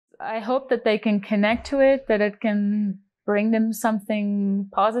I hope that they can connect to it, that it can bring them something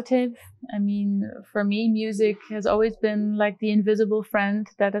positive. I mean, for me, music has always been like the invisible friend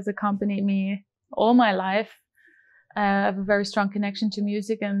that has accompanied me all my life. I have a very strong connection to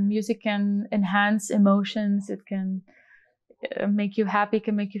music, and music can enhance emotions. It can make you happy,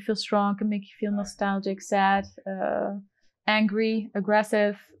 can make you feel strong, can make you feel nostalgic, sad, angry,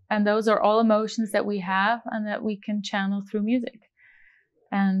 aggressive. And those are all emotions that we have and that we can channel through music.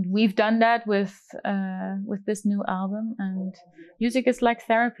 And we've done that with this new album. And music is like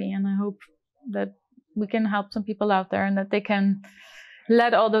therapy. And I hope that we can help some people out there and that they can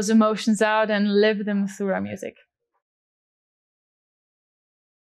let all those emotions out and live them through our music.